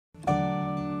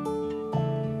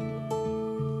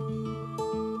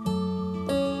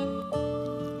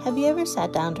Have you ever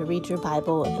sat down to read your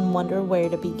Bible and wonder where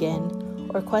to begin,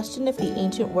 or question if the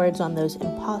ancient words on those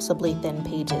impossibly thin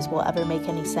pages will ever make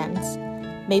any sense?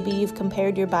 Maybe you've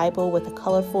compared your Bible with the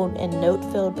colorful and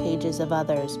note-filled pages of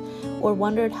others, or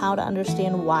wondered how to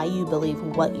understand why you believe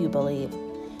what you believe.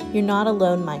 You're not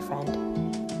alone, my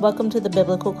friend. Welcome to the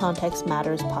Biblical Context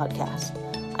Matters podcast.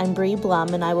 I'm Bree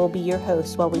Blum, and I will be your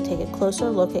host while we take a closer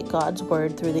look at God's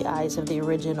Word through the eyes of the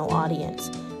original audience,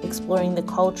 exploring the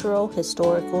cultural,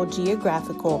 historical,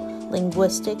 geographical,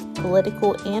 linguistic,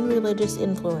 political, and religious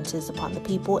influences upon the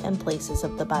people and places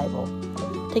of the Bible.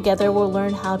 Together, we'll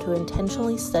learn how to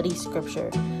intentionally study Scripture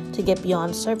to get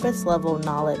beyond surface-level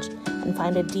knowledge and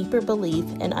find a deeper belief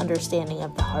and understanding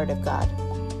of the heart of God.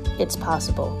 It's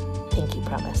possible. Pinky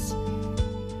promise.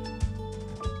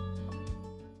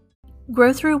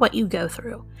 Grow through what you go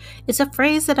through. It's a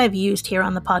phrase that I've used here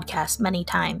on the podcast many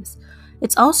times.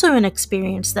 It's also an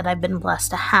experience that I've been blessed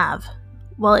to have.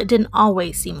 Well, it didn't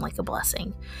always seem like a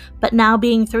blessing, but now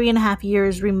being 3.5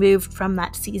 years removed from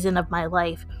that season of my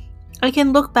life, I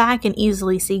can look back and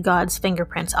easily see God's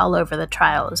fingerprints all over the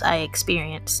trials I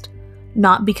experienced.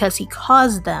 Not because He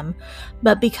caused them,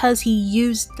 but because He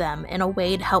used them in a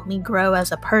way to help me grow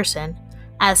as a person,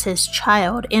 as His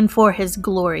child, and for His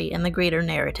glory in the greater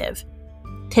narrative.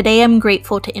 Today, I'm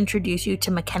grateful to introduce you to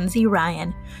Mackenzie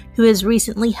Ryan, who has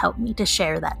recently helped me to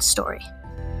share that story.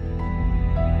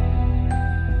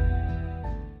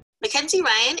 Mackenzie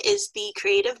Ryan is the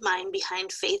creative mind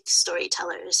behind Faith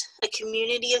Storytellers, a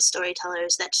community of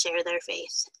storytellers that share their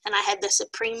faith. And I had the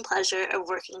supreme pleasure of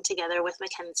working together with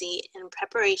Mackenzie in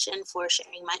preparation for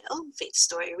sharing my own faith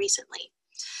story recently.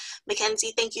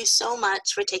 Mackenzie, thank you so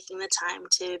much for taking the time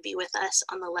to be with us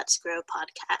on the Let's Grow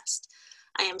podcast.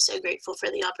 I am so grateful for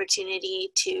the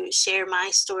opportunity to share my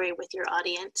story with your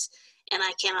audience, and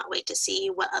I cannot wait to see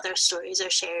what other stories are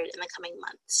shared in the coming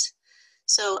months.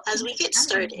 So as we get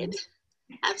started,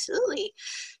 absolutely,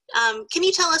 can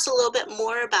you tell us a little bit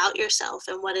more about yourself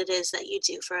and what it is that you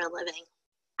do for a living?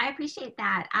 I appreciate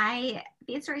that.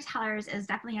 Faith Storytellers is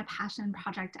definitely a passion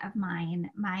project of mine.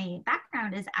 My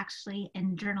background is actually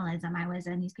in journalism. I was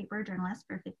a newspaper journalist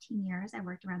for 15 years. I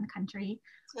worked around the country,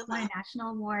 won a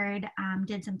national award,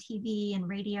 did some TV and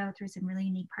radio through some really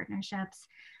unique partnerships,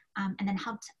 and then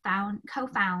helped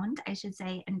co-found, I should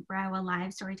say, and grow a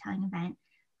live storytelling event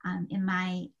in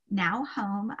my now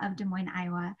home of Des Moines,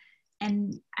 Iowa.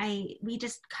 And we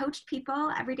just coached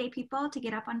people, everyday people, to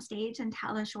get up on stage and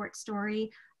tell a short story,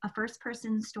 a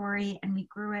first-person story, and we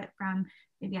grew it from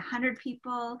maybe 100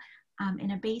 people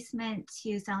in a basement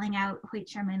to selling out Hoyt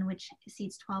Sherman, which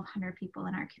seats 1,200 people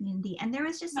in our community. And there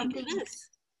was just something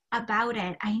about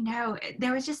it. I know,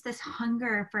 there was just this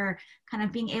hunger for kind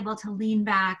of being able to lean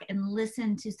back and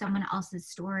listen to someone else's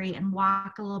story and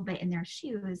walk a little bit in their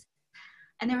shoes.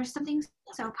 And there was something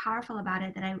so powerful about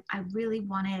it that I really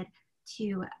wanted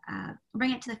to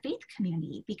bring it to the faith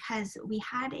community, because we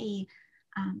had an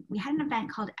event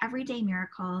called Everyday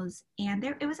Miracles, and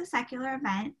it was a secular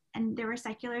event, and there were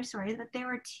secular stories, but there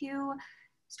were two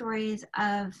stories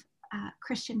of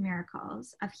Christian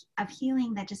miracles of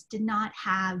healing that just did not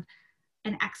have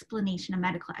an explanation, a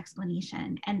medical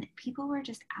explanation, and people were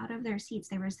just out of their seats.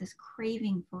 There was this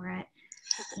craving for it,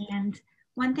 and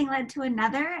one thing led to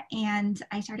another, and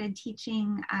I started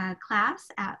teaching a class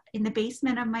in the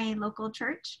basement of my local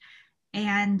church,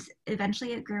 and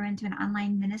eventually it grew into an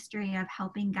online ministry of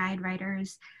helping guide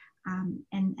writers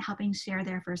and helping share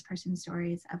their first-person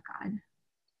stories of God.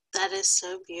 That is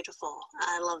so beautiful.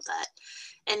 I love that.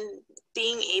 And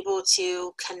being able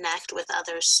to connect with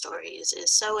others' stories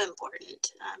is so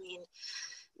important. I mean,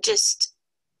 just,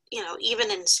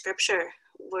 even in Scripture,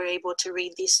 we're able to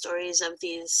read these stories of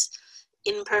these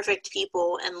imperfect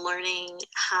people and learning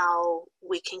how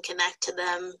we can connect to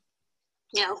them,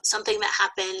 something that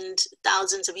happened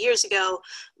thousands of years ago,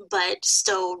 but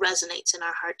still resonates in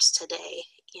our hearts today.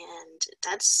 And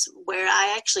that's where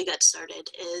I actually got started,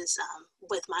 is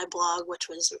with my blog, which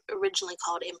was originally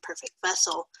called Imperfect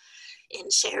Vessel, in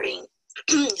sharing,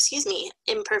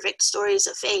 imperfect stories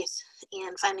of faith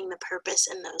and finding the purpose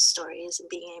in those stories and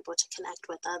being able to connect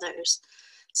with others.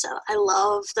 So I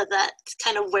love that's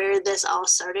kind of where this all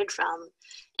started from.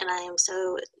 And I am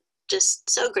so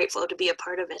grateful to be a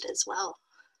part of it as well.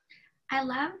 I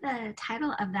love the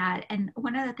title of that. And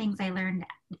one of the things I learned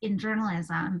in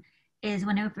journalism is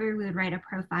whenever we would write a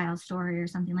profile story or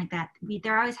something like that,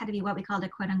 there always had to be what we called a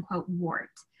quote unquote wart.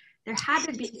 There had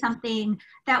to be something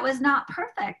that was not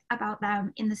perfect about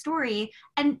them in the story.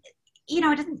 And, it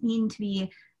doesn't mean to be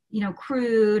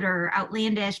crude or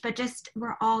outlandish, but just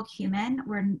we're all human.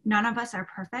 None of us are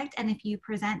perfect. And if you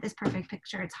present this perfect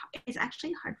picture, it's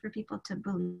actually hard for people to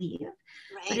believe.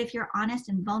 Right. But if you're honest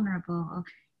and vulnerable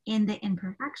in the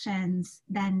imperfections,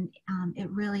 then it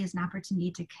really is an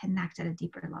opportunity to connect at a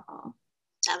deeper level.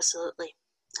 Absolutely.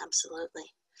 Absolutely.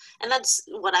 And that's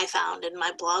what I found in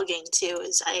my blogging too,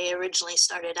 is I originally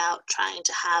started out trying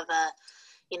to have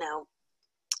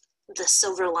the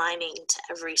silver lining to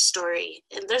every story.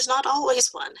 And there's not always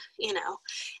one,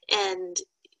 and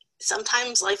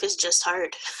sometimes life is just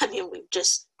hard. I mean, we've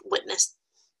just witnessed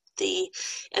the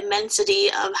immensity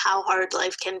of how hard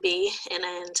life can be in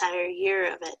an entire year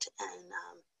of it. And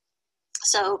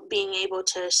so being able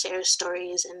to share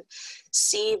stories and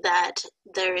see that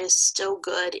there is still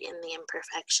good in the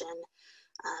imperfection,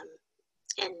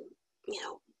 and,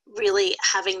 really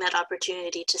having that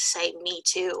opportunity to say me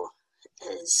too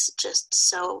is just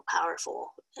so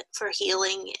powerful for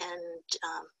healing and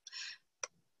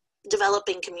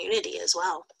developing community as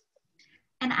well.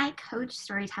 And I coach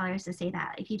storytellers to say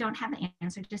that if you don't have the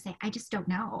answer, just say, I just don't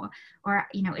know, or,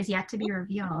 is yet to be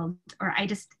revealed, or I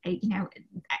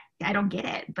don't get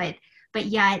it. But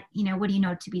yet, what do you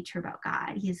know to be true about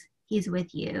God? He's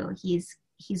with you. He's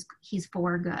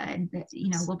for good. That,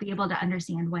 we'll be able to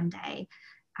understand one day.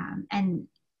 And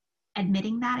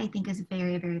admitting that, I think, is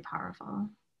very, very powerful.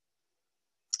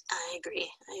 I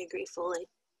agree fully.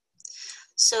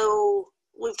 So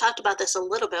we've talked about this a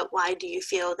little bit. Why do you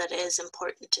feel that it is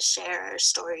important to share our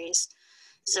stories?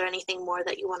 Is there anything more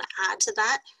that you want to add to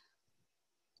that?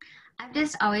 I've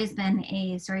just always been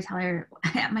a storyteller.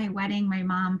 At my wedding, my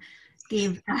mom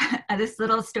gave this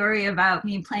little story about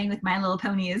me playing with My Little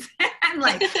Ponies and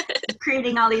like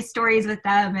creating all these stories with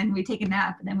them, and we take a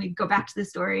nap and then we go back to the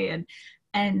story,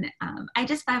 and I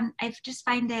just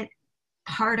find it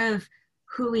part of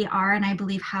who we are, and I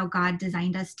believe how God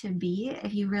designed us to be.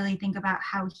 If you really think about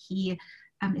how he,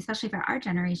 especially for our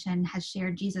generation, has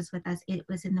shared Jesus with us, it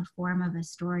was in the form of a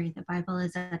story. The Bible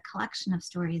is a collection of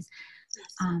stories.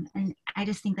 And I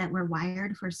just think that we're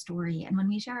wired for story. And when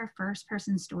we share our first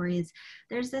person stories,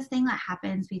 there's this thing that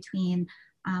happens between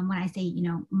when I say,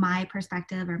 my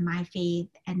perspective or my faith,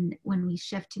 and when we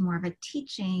shift to more of a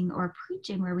teaching or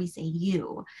preaching where we say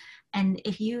you. And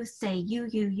if you say you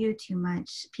too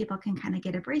much, people can kind of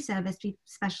get abrasive,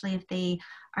 especially if they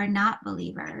are not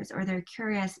believers or they're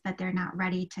curious, but they're not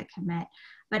ready to commit.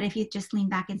 But if you just lean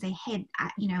back and say, hey,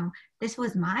 this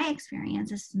was my experience,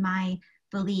 this is my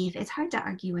belief, it's hard to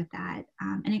argue with that.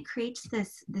 And it creates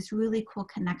this really cool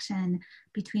connection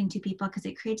between two people, because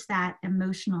it creates that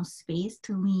emotional space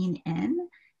to lean in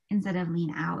instead of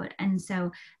lean out. And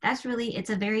so it's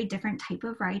a very different type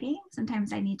of writing.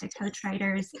 Sometimes I need to coach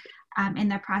writers in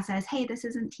the process. Hey, this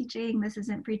isn't teaching, this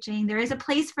isn't preaching. There is a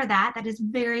place for that. That is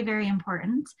very, very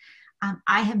important.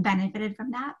 I have benefited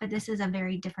from that, but this is a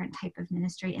very different type of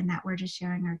ministry in that we're just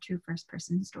sharing our true first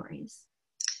person stories.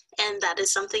 And that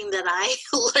is something that I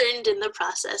learned in the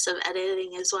process of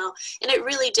editing as well. And it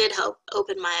really did help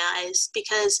open my eyes,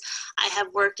 because I have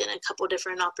worked in a couple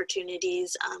different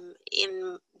opportunities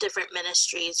in different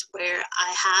ministries where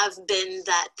I have been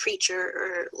that preacher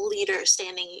or leader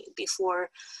standing before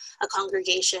a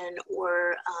congregation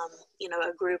or,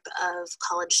 a group of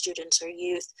college students or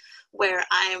youth, where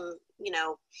I'm,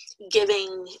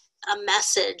 giving a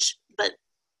message, but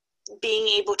being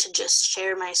able to just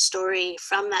share my story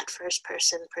from that first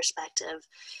person perspective,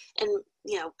 and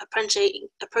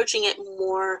approaching it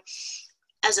more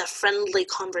as a friendly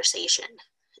conversation,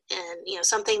 and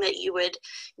something that you would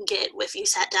get if you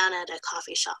sat down at a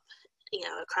coffee shop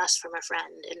across from a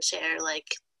friend and share, like,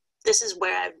 this is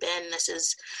where I've been, this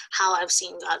is how I've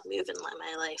seen God move in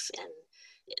my life. And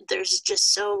there's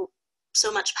just so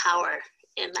much power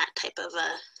in that type of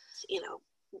a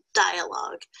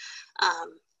dialogue.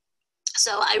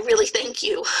 So I really thank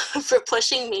you for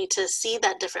pushing me to see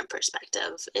that different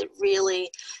perspective. It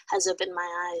really has opened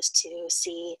my eyes to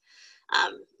see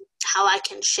how I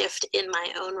can shift in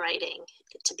my own writing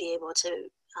to be able to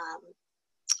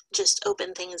just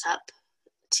open things up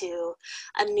to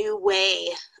a new way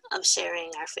of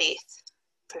sharing our faith,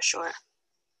 for sure.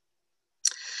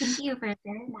 Thank you for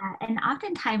sharing that. And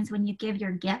oftentimes when you give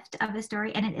your gift of a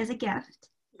story, and it is a gift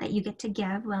that you get to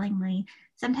give willingly,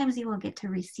 sometimes you will get to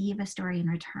receive a story in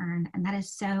return. And that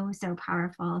is so, so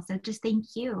powerful. So just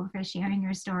thank you for sharing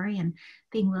your story and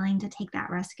being willing to take that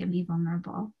risk and be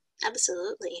vulnerable.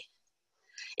 Absolutely.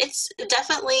 It's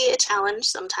definitely a challenge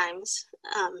sometimes.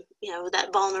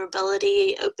 That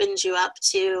vulnerability opens you up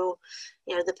to,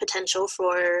 the potential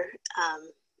for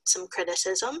some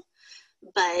criticism,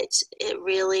 but it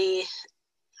really,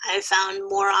 I found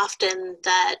more often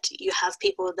that you have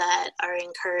people that are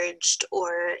encouraged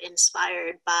or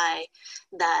inspired by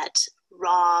that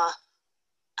raw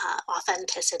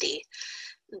authenticity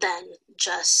than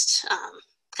just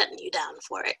cutting you down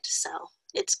for it. So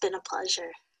it's been a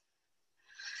pleasure.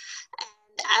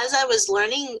 As I was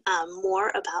learning more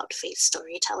about Faith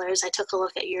Storytellers, I took a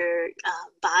look at your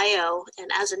bio,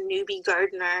 and as a newbie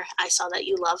gardener, I saw that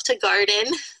you love to garden.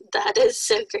 That is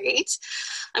so great.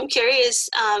 I'm curious,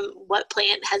 what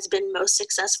plant has been most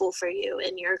successful for you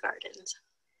in your gardens?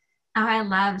 Oh, I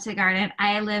love to garden.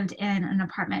 I lived in an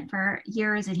apartment for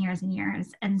years and years and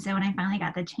years. And so when I finally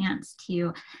got the chance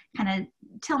to kind of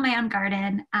till my own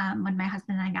garden, when my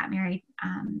husband and I got married,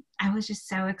 I was just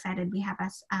so excited. We have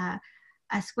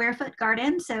a square foot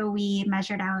garden. So we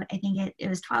measured out, I think it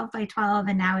was 12 by 12,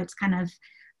 and now it's kind of,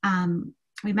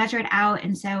 we measure it out.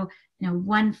 And so,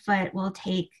 1 foot will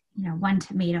take, one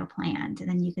tomato plant, and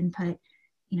then you can put,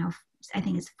 I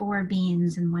think it's 4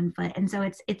 beans in 1 foot. And so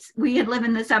we live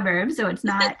in the suburbs, so it's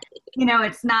not,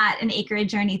 it's not an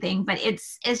acreage or anything, but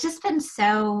it's just been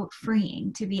so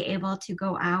freeing to be able to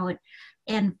go out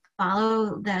and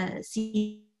follow the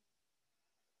seasons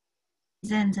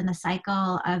and the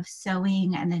cycle of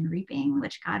sowing and then reaping,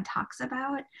 which God talks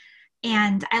about.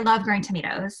 And I love growing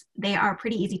tomatoes. They are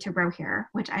pretty easy to grow here,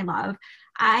 which I love.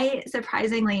 I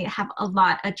surprisingly have a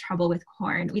lot of trouble with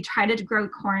corn. We tried to grow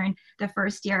corn the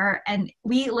first year, and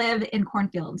we live in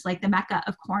cornfields, like the mecca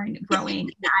of corn growing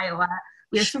in Iowa.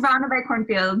 We are surrounded by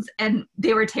cornfields, and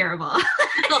they were terrible.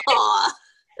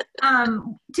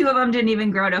 2 of them didn't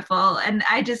even grow to full. And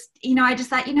I just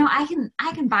thought,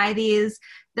 I can buy these.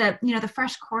 The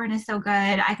fresh corn is so good.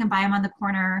 I can buy them on the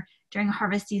corner during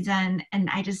harvest season. And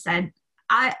I just said,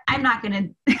 I'm not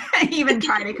going to even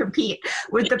try to compete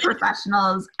with the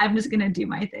professionals. I'm just going to do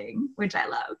my thing, which I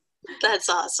love. That's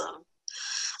awesome.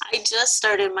 I just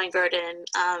started my garden,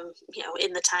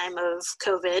 in the time of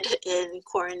COVID in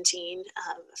quarantine.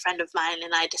 A friend of mine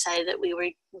and I decided that we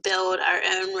would build our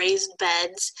own raised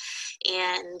beds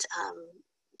and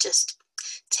just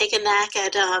take a knack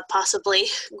at possibly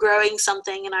growing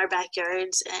something in our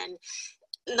backyards. And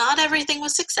not everything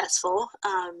was successful.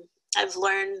 I've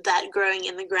learned that growing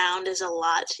in the ground is a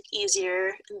lot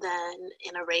easier than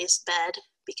in a raised bed,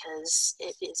 because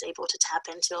it is able to tap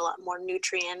into a lot more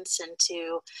nutrients and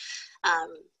to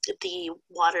the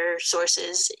water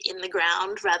sources in the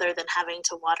ground, rather than having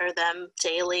to water them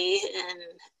daily and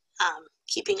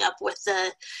keeping up with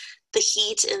the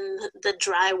heat and the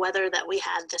dry weather that we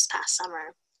had this past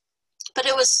summer. But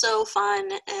it was so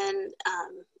fun, and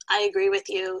I agree with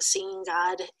you, seeing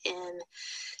God in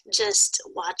just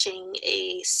watching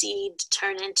a seed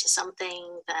turn into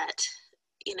something that,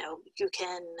 you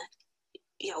can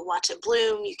watch it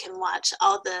bloom. You can watch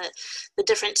all the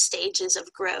different stages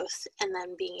of growth, and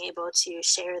then being able to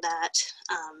share that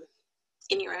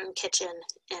in your own kitchen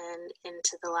and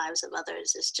into the lives of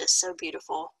others is just so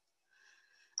beautiful.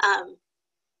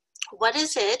 What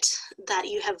is it that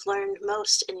you have learned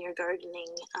most in your gardening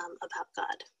about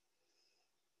God?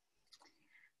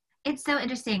 It's so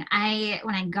interesting.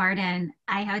 When I garden,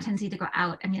 I have a tendency to go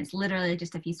out. I mean, it's literally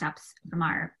just a few steps from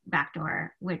our back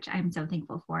door, which I'm so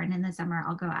thankful for. And in the summer,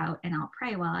 I'll go out and I'll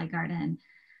pray while I garden.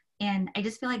 And I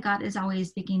just feel like God is always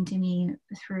speaking to me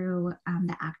through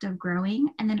the act of growing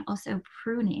and then also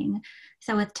pruning.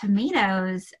 So with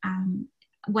tomatoes,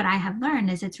 what I have learned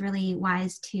is it's really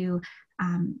wise to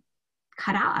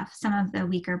cut off some of the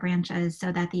weaker branches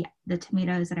so that the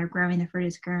tomatoes that are growing, the fruit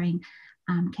is growing,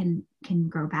 can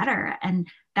grow better. And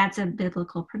that's a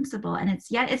biblical principle. And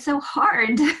it's so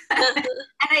hard. And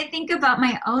I think about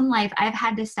my own life. I've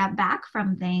had to step back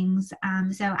from things.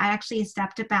 So I actually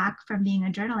stepped back from being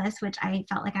a journalist, which I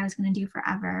felt like I was going to do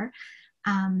forever,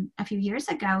 a few years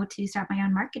ago, to start my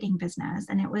own marketing business.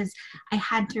 And I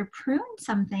had to prune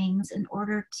some things in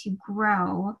order to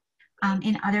grow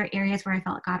in other areas where I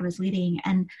felt God was leading.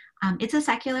 And it's a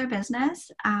secular business,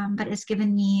 but it's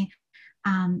given me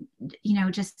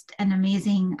just an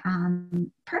amazing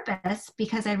purpose,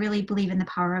 because I really believe in the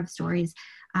power of stories,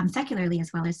 secularly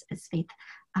as well as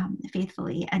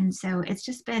faithfully. And so it's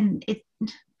just been,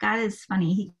 God is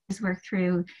funny. He just worked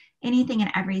through anything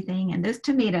and everything. And those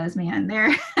tomatoes, man,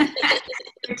 they're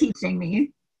teaching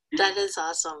me. That is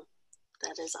awesome.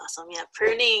 That is awesome. Yeah,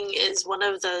 pruning is one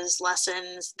of those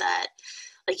lessons that,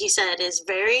 like you said, is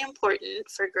very important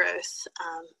for growth.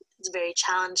 It's very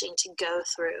challenging to go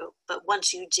through, but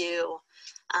once you do,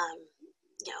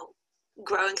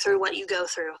 growing through what you go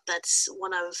through, that's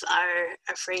one of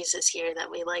our phrases here that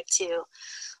we like to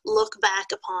look back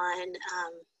upon,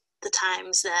 the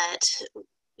times that,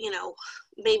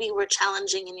 maybe were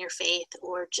challenging in your faith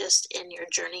or just in your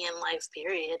journey in life,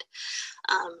 period.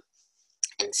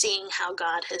 And seeing how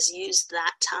God has used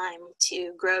that time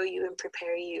to grow you and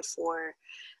prepare you for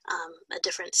a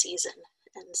different season.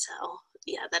 And so,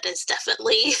 yeah, that is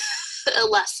definitely a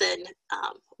lesson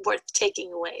worth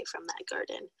taking away from that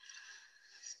garden.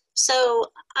 So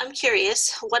I'm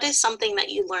curious, what is something that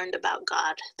you learned about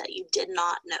God that you did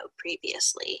not know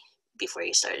previously before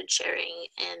you started sharing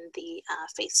in the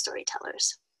Faith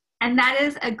Storytellers? And that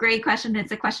is a great question.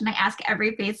 It's a question I ask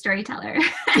every faith storyteller.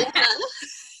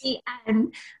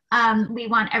 And we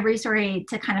want every story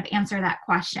to kind of answer that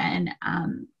question.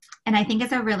 And I think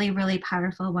it's a really, really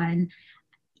powerful one.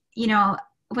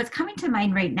 What's coming to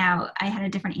mind right now, I had a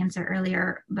different answer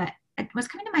earlier, but what's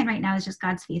coming to mind right now is just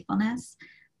God's faithfulness.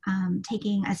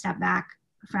 Taking a step back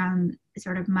from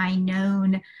sort of my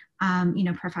known,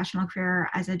 professional career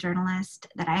as a journalist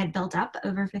that I had built up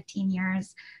over 15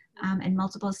 years in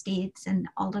multiple states, and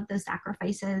all of those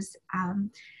sacrifices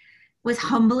was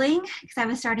humbling because I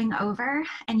was starting over,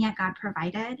 and yet God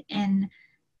provided in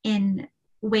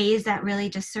ways that really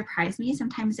just surprised me.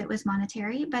 Sometimes it was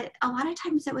monetary, but a lot of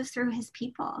times it was through his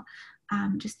people,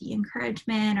 just the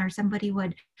encouragement, or somebody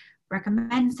would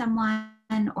recommend someone,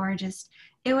 or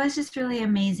it was just really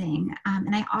amazing.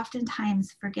 And I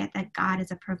oftentimes forget that God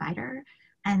is a provider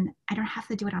and I don't have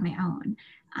to do it on my own.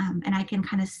 And I can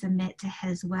kind of submit to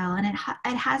his will. And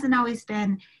it hasn't always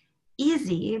been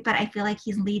easy, but I feel like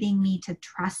he's leading me to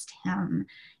trust him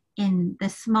in the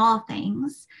small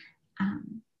things.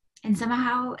 And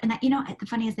somehow, the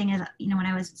funniest thing is, when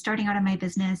I was starting out in my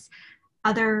business,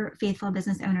 other faithful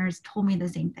business owners told me the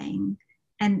same thing.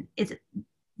 And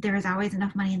there was always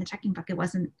enough money in the checking book. It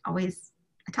wasn't always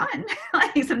a ton.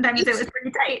 Like sometimes it was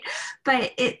pretty tight,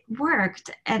 but it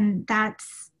worked. And that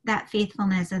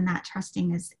faithfulness and that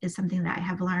trusting is something that I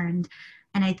have learned.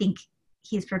 And I think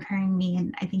he's preparing me,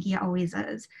 and I think he always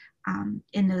is,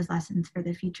 in those lessons for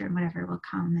the future and whatever will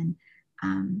come.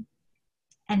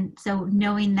 And so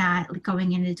knowing that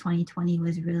going into 2020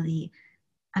 was really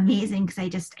amazing,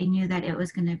 because I knew that it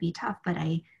was going to be tough, but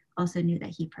I also knew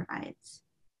that he provides.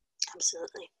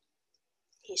 Absolutely.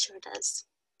 He sure does.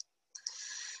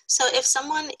 So if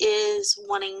someone is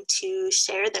wanting to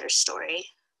share their story,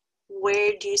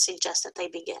 where do you suggest that they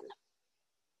begin?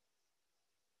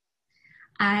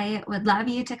 I would love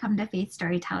you to come to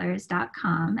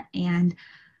faithstorytellers.com, and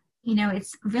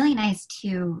it's really nice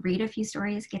to read a few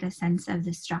stories, get a sense of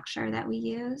the structure that we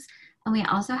use. And we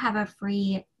also have a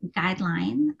free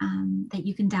guideline that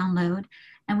you can download.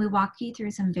 And we walk you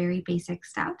through some very basic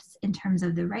steps in terms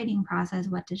of the writing process,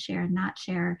 what to share and not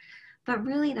share. But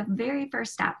really the very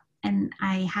first step, and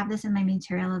I have this in my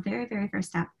material, the very, very first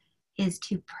step is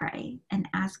to pray and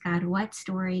ask God, what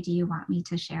story do you want me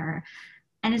to share?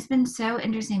 And it's been so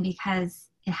interesting because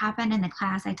it happened in the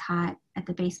class I taught at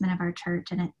the basement of our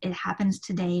church, and it happens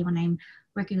today when I'm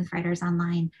working with writers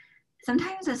online.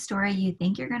 Sometimes a story you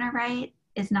think you're going to write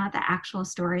is not the actual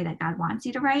story that God wants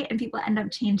you to write, and people end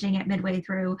up changing it midway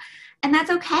through. And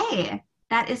that's okay.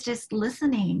 That is just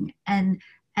listening and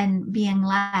being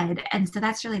led. And so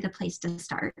that's really the place to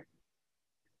start.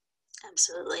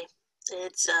 Absolutely.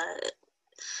 It's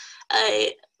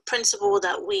a principle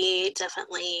that we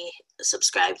definitely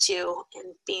subscribe to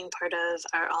in being part of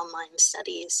our online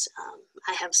studies.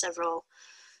 I have several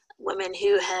women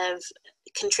who have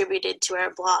contributed to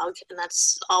our blog, and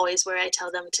that's always where I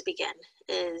tell them to begin,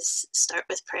 is start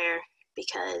with prayer,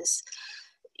 because,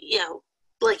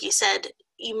 like you said,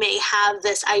 you may have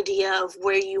this idea of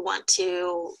where you want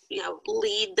to,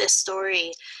 lead this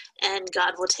story, and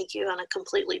God will take you on a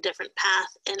completely different path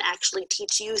and actually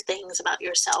teach you things about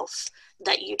yourself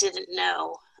that you didn't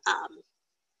know.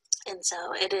 And so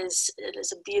it is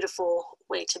a beautiful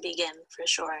way to begin, for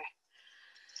sure.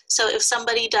 So if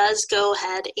somebody does go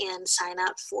ahead and sign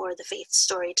up for the Faith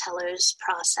Storytellers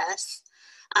process,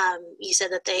 you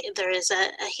said that there is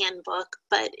a handbook,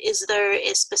 but is there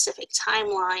a specific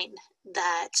timeline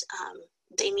that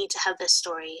they need to have this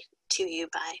story to you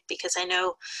by? Because I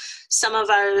know some of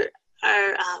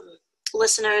our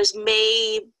listeners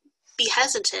may be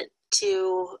hesitant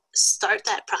to start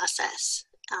that process,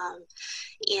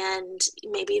 and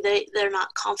maybe they're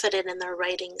not confident in their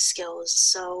writing skills.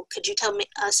 So could you tell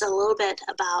us a little bit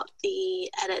about the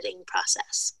editing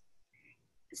process?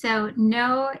 So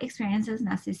no experience is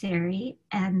necessary.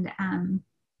 And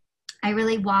I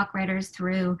really walk writers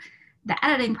through the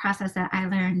editing process that I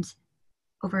learned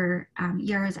over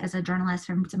years as a journalist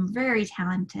from some very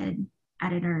talented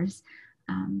editors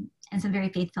and some very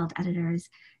faith-filled editors.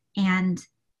 And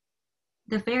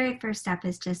the very first step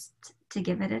is just to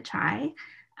give it a try.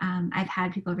 I've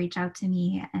had people reach out to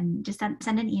me and just send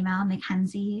an email,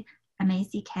 Mackenzie,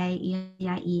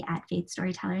 Mackeie at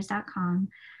faithstorytellers.com.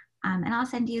 And I'll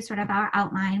send you sort of our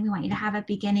outline. We want you to have a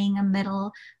beginning, a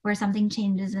middle where something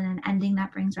changes, and an ending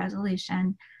that brings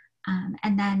resolution.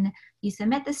 And then you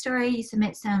submit the story, you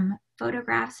submit some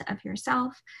photographs of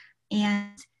yourself,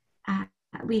 and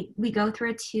we go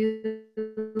through a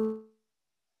 2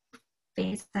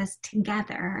 phases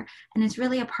together, and it's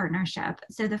really a partnership.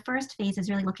 So the first phase is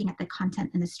really looking at the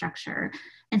content and the structure,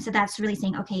 and so that's really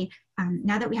saying, okay,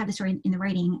 now that we have the story in the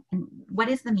writing, and what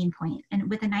is the main point? And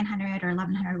with a 900 or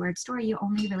 1100 word story, you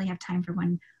only really have time for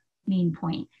one main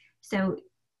point. So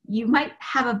you might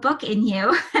have a book in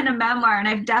you and a memoir, and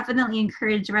I've definitely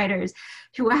encouraged writers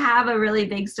who have a really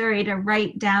big story to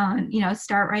write down,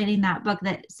 start writing that book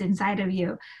that's inside of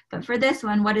you. But for this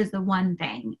one, what is the one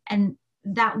thing? And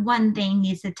that one thing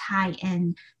needs to tie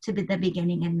in to the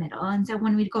beginning and middle. And so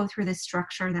when we go through the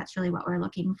structure, that's really what we're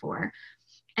looking for.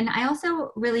 And I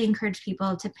also really encourage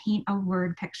people to paint a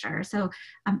word picture. So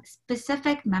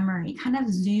specific memory, kind of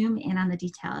zoom in on the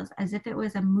details as if it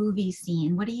was a movie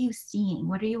scene. What are you seeing?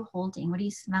 What are you holding? What are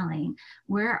you smelling?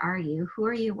 Where are you? Who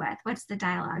are you with? What's the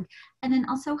dialogue? And then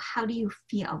also, how do you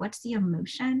feel? What's the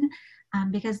emotion?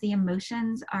 Because the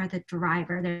emotions are the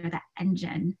driver, they're the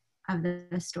engine of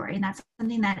the story. And that's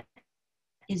something that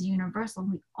is universal.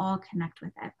 We all connect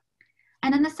with it.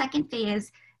 And then the second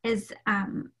phase is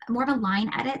more of a line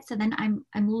edit. So then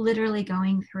I'm literally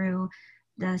going through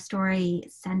the story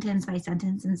sentence by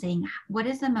sentence and saying, what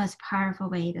is the most powerful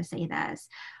way to say this?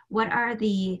 What are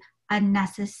the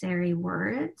unnecessary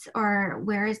words, or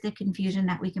where is the confusion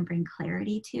that we can bring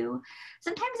clarity to?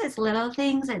 Sometimes it's little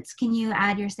things. It's, can you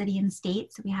add your city and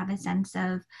state so we have a sense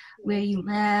of where you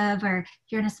live, or if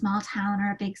you're in a small town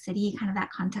or a big city, kind of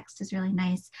that context is really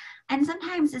nice. And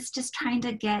sometimes it's just trying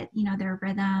to get, their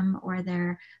rhythm or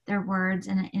their words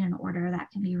in an order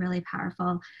that can be really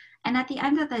powerful. And at the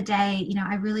end of the day,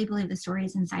 I really believe the story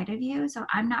is inside of you. So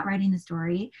I'm not writing the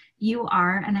story, you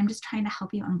are, and I'm just trying to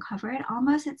help you uncover it.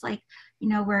 Almost it's like,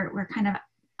 we're kind of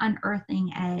unearthing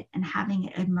it and having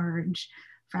it emerge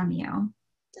from you.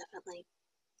 Definitely.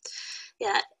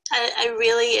 Yeah, I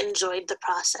really enjoyed the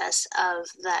process of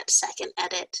that second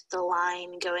edit, the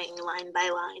line going line by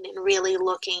line and really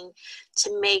looking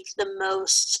to make the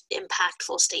most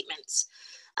impactful statements.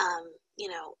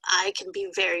 I can be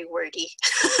very wordy.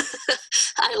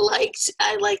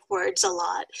 I like words a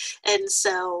lot. And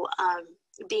so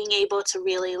being able to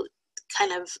really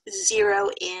kind of zero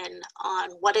in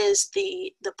on what is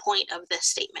the point of this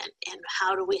statement and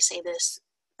how do we say this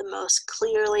the most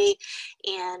clearly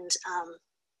and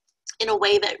in a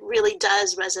way that really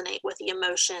does resonate with the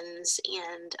emotions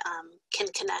and can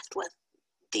connect with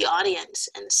the audience.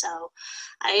 And so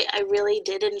I really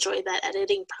did enjoy that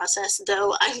editing process,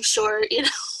 though I'm sure,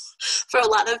 for a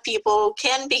lot of people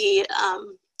can be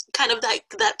kind of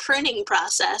that pruning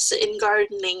process in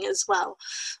gardening as well.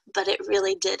 But it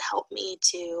really did help me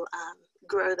to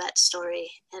grow that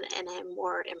story in a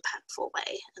more impactful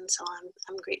way. And so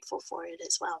I'm grateful for it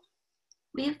as well.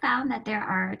 We've found that there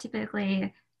are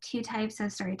typically 2 types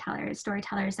of storytellers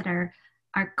that are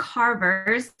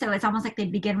carvers. So it's almost like they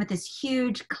begin with this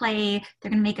huge clay.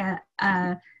 They're going to make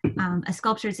a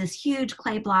sculpture. It's this huge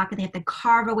clay block, and they have to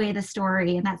carve away the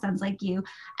story. And that sounds like you.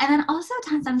 And then also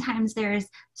sometimes there's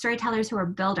storytellers who are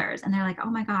builders, and they're like,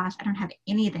 oh my gosh, I don't have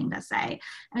anything to say.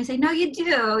 And I say, no, you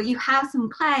do. You have some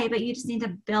clay, but you just need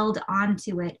to build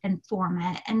onto it and form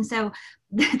it. And so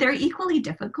they're equally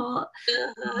difficult.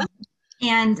 Uh-huh.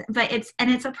 But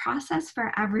it's a process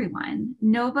for everyone.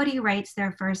 Nobody writes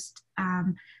their first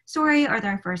story or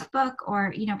their first book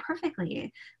or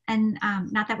perfectly, and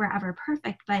not that we're ever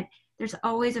perfect, but there's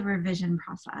always a revision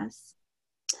process.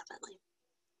 Definitely.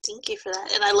 Thank you for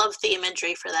that. And I love the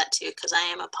imagery for that too, because I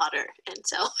am a potter, and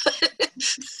so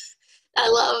I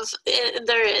love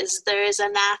there is a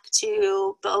knack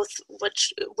to both,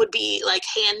 which would be like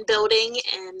hand building,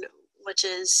 and which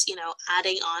is,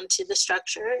 adding on to the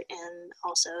structure, and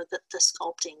also the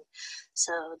sculpting.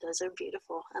 So those are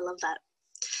beautiful. I love that.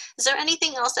 Is there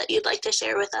anything else that you'd like to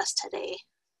share with us today?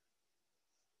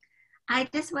 I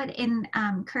just would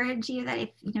encourage you that if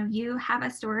you have a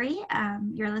story,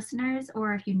 your listeners,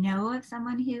 or if you know of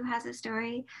someone who has a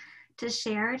story to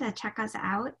share, to check us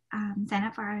out, sign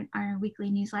up for our weekly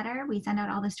newsletter. We send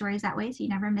out all the stories that way, so you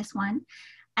never miss one.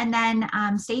 And then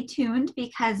stay tuned,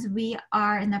 because we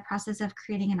are in the process of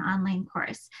creating an online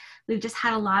course. We've just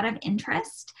had a lot of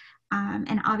interest,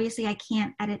 and obviously I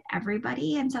can't edit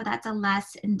everybody. And so that's a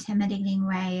less intimidating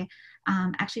way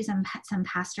Actually, some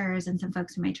pastors and some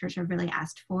folks in my church have really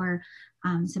asked for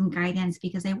some guidance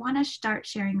because they want to start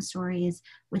sharing stories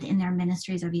within their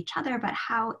ministries of each other, but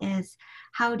how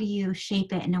do you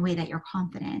shape it in a way that you're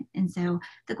confident? And so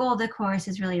the goal of the course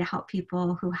is really to help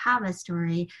people who have a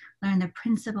story learn the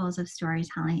principles of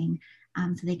storytelling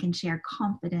so they can share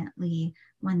confidently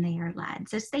when they are led.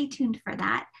 So stay tuned for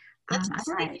that. That's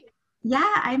exciting.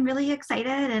 Yeah, I'm really excited.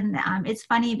 And it's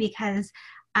funny because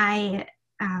I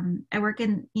work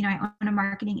in, I own a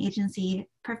marketing agency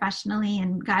professionally,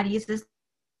 and God uses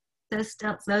those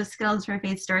skills for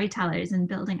faith storytellers and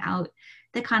building out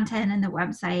the content and the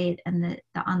website and the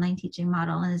online teaching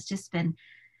model. And it's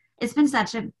been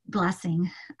such a blessing.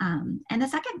 And the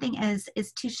second thing is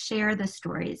to share the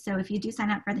stories. So if you do sign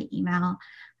up for the email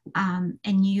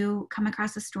and you come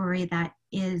across a story that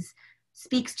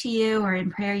speaks to you, or in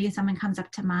prayer someone comes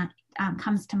to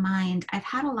mind, I've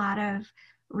had a lot of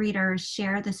readers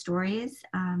share the stories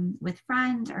with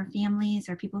friends or families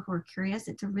or people who are curious.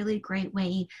 It's a really great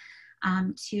way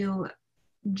to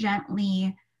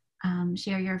gently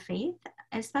share your faith,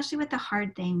 especially with the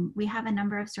hard thing. We have a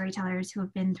number of storytellers who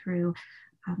have been through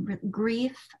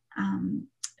grief.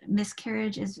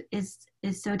 Miscarriage is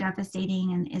so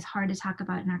devastating and is hard to talk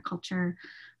about in our culture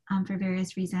for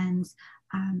various reasons,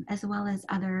 as well as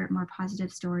other more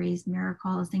positive stories,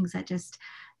 miracles, things that just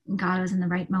God was in the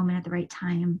right moment at the right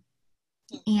time.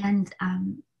 And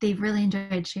they've really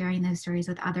enjoyed sharing those stories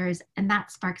with others, and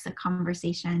that sparks a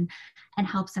conversation and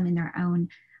helps them in their own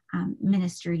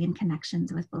ministry and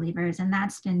connections with believers. And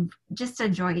that's been just a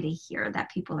joy to hear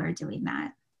that people are doing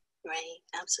that. Right,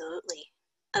 absolutely.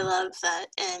 I love that.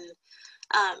 And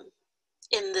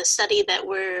in the study that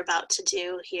we're about to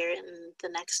do here in the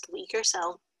next week or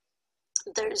so,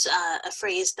 there's a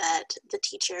phrase that the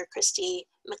teacher, Christy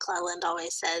McClelland,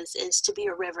 always says is to be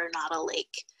a river, not a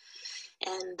lake.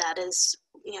 And that is,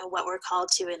 what we're called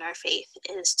to in our faith,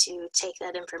 is to take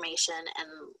that information and,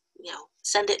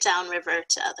 send it downriver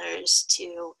to others,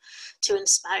 to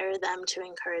inspire them, to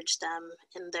encourage them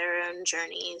in their own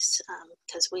journeys,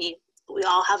 because we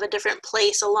all have a different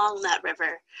place along that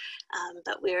river,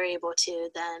 but we're able to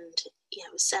then,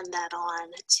 send that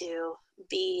on to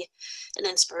be an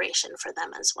inspiration for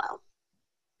them as well.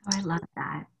 Oh, I love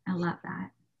that. I love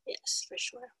that. Yes, for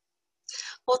sure.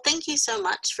 Well, thank you so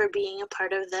much for being a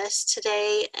part of this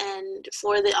today and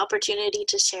for the opportunity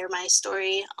to share my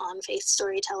story on Faith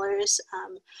Storytellers.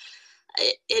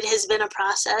 It has been a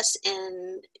process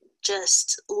in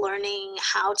just learning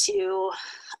how to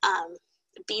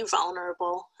be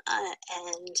vulnerable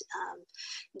and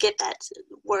get that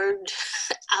word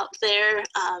out there,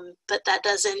 but that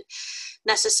doesn't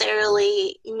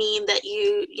necessarily mean that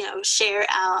you share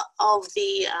out all of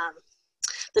the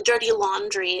dirty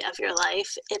laundry of your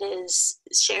life. It is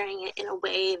sharing it in a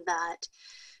way that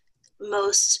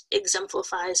most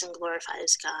exemplifies and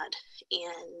glorifies God.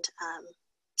 And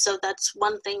so that's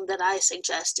one thing that I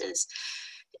suggest is,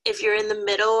 if you're in the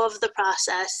middle of the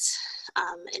process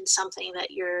in something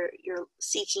that you're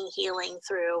seeking healing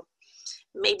through,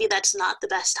 maybe that's not the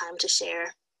best time to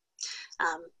share.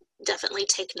 Definitely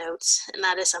take notes, and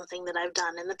that is something that I've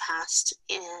done in the past.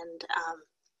 And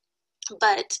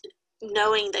but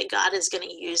knowing that God is going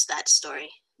to use that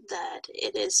story, that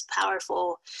it is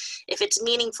powerful. If it's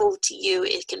meaningful to you,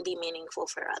 it can be meaningful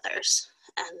for others.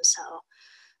 And so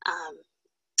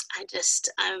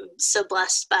I'm so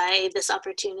blessed by this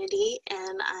opportunity,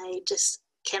 and I just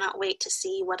cannot wait to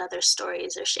see what other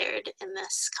stories are shared in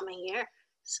this coming year.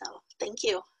 So thank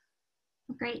you.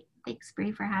 Great. Thanks,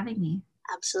 Bree, for having me.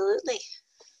 Absolutely.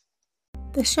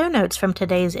 The show notes from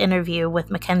today's interview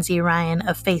with Mackenzie Ryan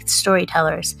of Faith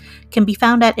Storytellers can be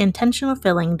found at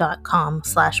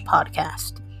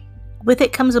intentionalfilling.com/podcast. With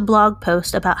it comes a blog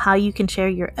post about how you can share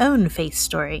your own faith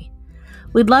story.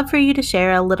 We'd love for you to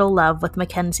share a little love with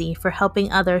Mackenzie for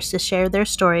helping others to share their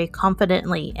story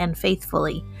confidently and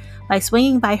faithfully by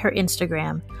swinging by her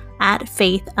Instagram at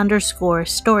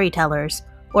faith_storytellers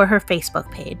or her Facebook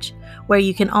page, where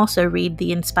you can also read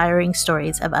the inspiring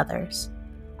stories of others.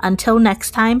 Until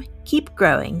next time, keep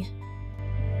growing.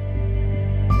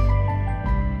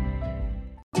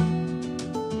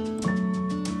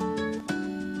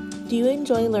 Do you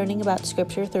enjoy learning about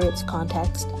Scripture through its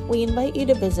context? We invite you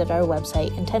to visit our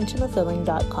website,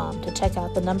 intentionalfilling.com, to check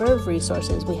out the number of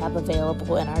resources we have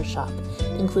available in our shop,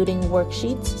 including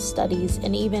worksheets, studies,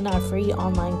 and even our free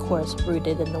online course,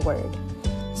 Rooted in the Word.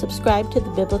 Subscribe to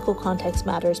the Biblical Context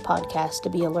Matters podcast to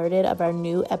be alerted of our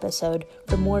new episode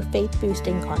for more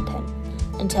faith-boosting content.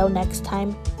 Until next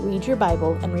time, read your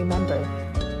Bible and remember,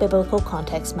 Biblical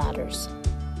Context Matters.